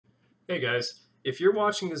Hey guys, if you're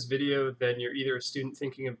watching this video, then you're either a student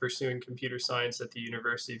thinking of pursuing computer science at the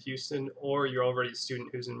University of Houston, or you're already a student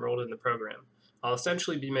who's enrolled in the program. I'll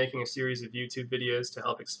essentially be making a series of YouTube videos to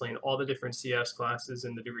help explain all the different CS classes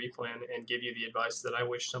in the degree plan and give you the advice that I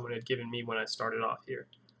wish someone had given me when I started off here.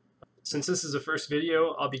 Since this is the first video,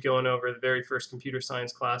 I'll be going over the very first computer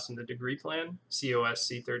science class in the degree plan,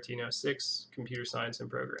 COSC 1306, Computer Science and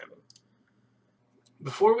Programming.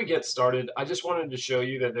 Before we get started, I just wanted to show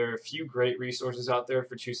you that there are a few great resources out there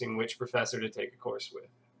for choosing which professor to take a course with.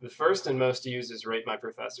 The first and most used is Rate My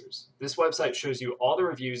Professors. This website shows you all the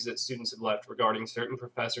reviews that students have left regarding certain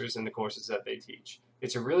professors and the courses that they teach.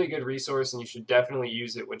 It's a really good resource and you should definitely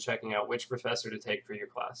use it when checking out which professor to take for your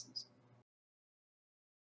classes.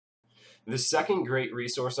 The second great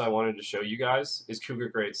resource I wanted to show you guys is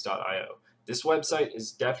cougargrades.io. This website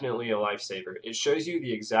is definitely a lifesaver. It shows you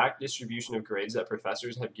the exact distribution of grades that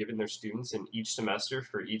professors have given their students in each semester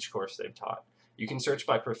for each course they've taught. You can search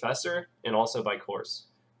by professor and also by course.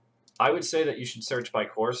 I would say that you should search by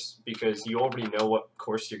course because you already know what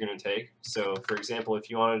course you're going to take. So for example, if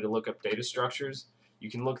you wanted to look up data structures, you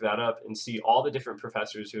can look that up and see all the different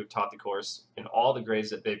professors who have taught the course and all the grades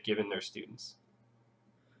that they've given their students.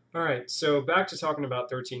 Alright, so back to talking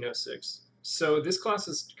about 1306. So this class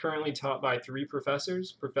is currently taught by three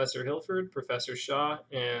professors, Professor Hilford, Professor Shaw,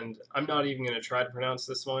 and I'm not even going to try to pronounce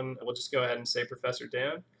this one. We'll just go ahead and say Professor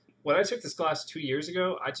Dan. When I took this class 2 years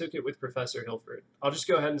ago, I took it with Professor Hilford. I'll just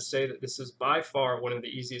go ahead and say that this is by far one of the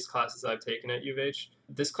easiest classes I've taken at U of H.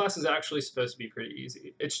 This class is actually supposed to be pretty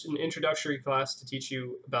easy. It's an introductory class to teach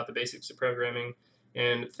you about the basics of programming,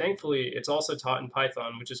 and thankfully it's also taught in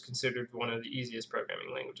Python, which is considered one of the easiest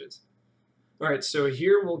programming languages. All right, so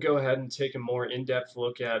here we'll go ahead and take a more in-depth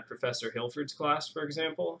look at Professor Hilford's class, for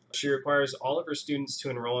example. She requires all of her students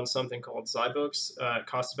to enroll in something called Zybooks. It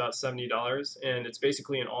costs about $70, and it's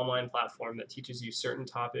basically an online platform that teaches you certain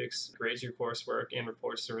topics, grades your coursework, and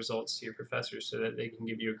reports the results to your professors so that they can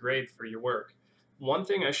give you a grade for your work. One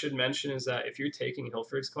thing I should mention is that if you're taking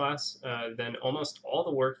Hilford's class, then almost all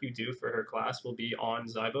the work you do for her class will be on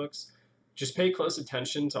Zybooks. Just pay close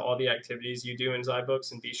attention to all the activities you do in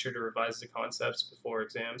Zybooks and be sure to revise the concepts before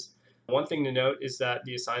exams. One thing to note is that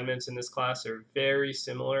the assignments in this class are very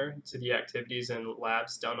similar to the activities and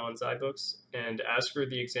labs done on Zybooks. And as for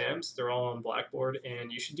the exams, they're all on Blackboard,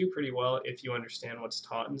 and you should do pretty well if you understand what's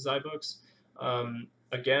taught in Zybooks.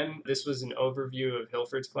 Again, this was an overview of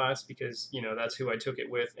Hilford's class because, that's who I took it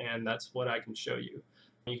with, and that's what I can show you.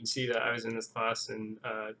 You can see that I was in this class in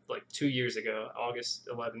like 2 years ago, August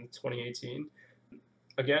 11th, 2018.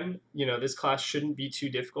 Again, this class shouldn't be too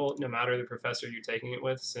difficult no matter the professor you're taking it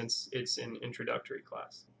with since it's an introductory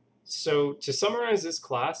class. So to summarize this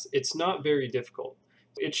class, it's not very difficult.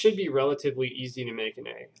 It should be relatively easy to make an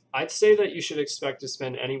A. I'd say that you should expect to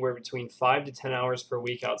spend anywhere between 5 to 10 hours per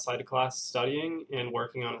week outside of class studying and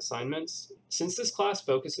working on assignments. Since this class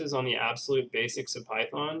focuses on the absolute basics of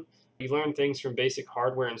Python, you learn things from basic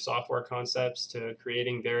hardware and software concepts to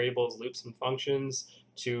creating variables, loops, and functions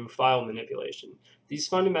to file manipulation. These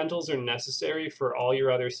fundamentals are necessary for all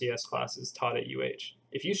your other CS classes taught at UH.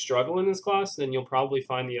 If you struggle in this class, then you'll probably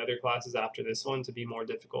find the other classes after this one to be more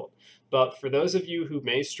difficult. But for those of you who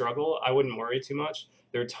may struggle, I wouldn't worry too much.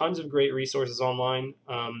 There are tons of great resources online.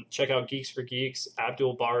 Check out Geeks for Geeks,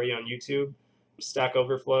 Abdul Bari on YouTube, Stack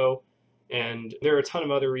Overflow, and there are a ton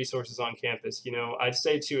of other resources on campus. I'd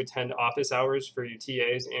say to attend office hours for your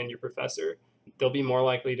TAs and your professor. They'll be more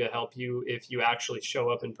likely to help you if you actually show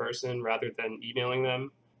up in person rather than emailing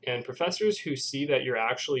them. And professors who see that you're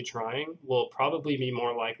actually trying will probably be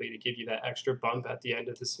more likely to give you that extra bump at the end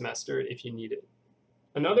of the semester if you need it.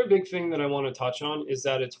 Another big thing that I want to touch on is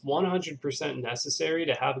that it's 100% necessary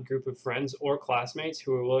to have a group of friends or classmates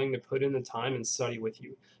who are willing to put in the time and study with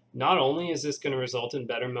you. Not only is this going to result in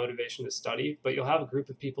better motivation to study, but you'll have a group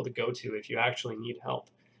of people to go to if you actually need help.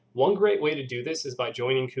 One great way to do this is by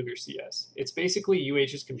joining Cougar CS. It's basically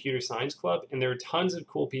UH's computer science club, and there are tons of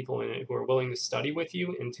cool people in it who are willing to study with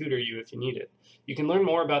you and tutor you if you need it. You can learn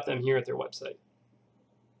more about them here at their website.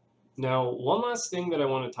 Now, one last thing that I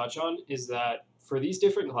want to touch on is that for these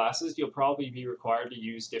different classes, you'll probably be required to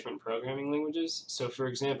use different programming languages. So for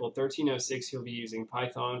example, 1306, you'll be using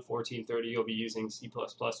Python, 1430, you'll be using C++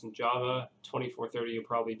 and Java, 2430, you'll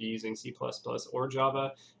probably be using C++ or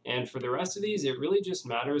Java. And for the rest of these, it really just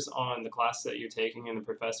matters on the class that you're taking and the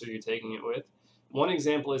professor you're taking it with. One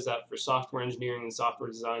example is that for software engineering and software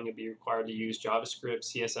design, you'll be required to use JavaScript,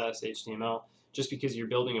 CSS, HTML, just because you're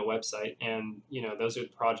building a website, and those are the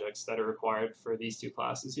projects that are required for these two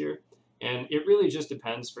classes here. And it really just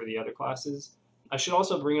depends for the other classes. I should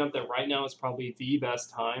also bring up that right now is probably the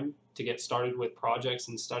best time to get started with projects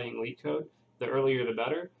and studying LeetCode. The earlier the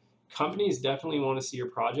better. Companies definitely want to see your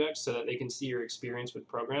projects so that they can see your experience with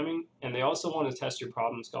programming, and they also want to test your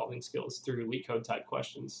problem solving skills through LeetCode type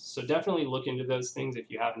questions. So definitely look into those things if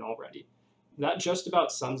you haven't already. That just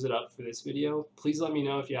about sums it up for this video. Please let me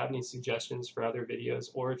know if you have any suggestions for other videos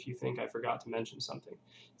or if you think I forgot to mention something.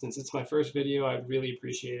 Since it's my first video, I'd really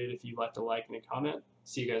appreciate it if you left a like and a comment.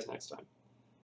 See you guys next time.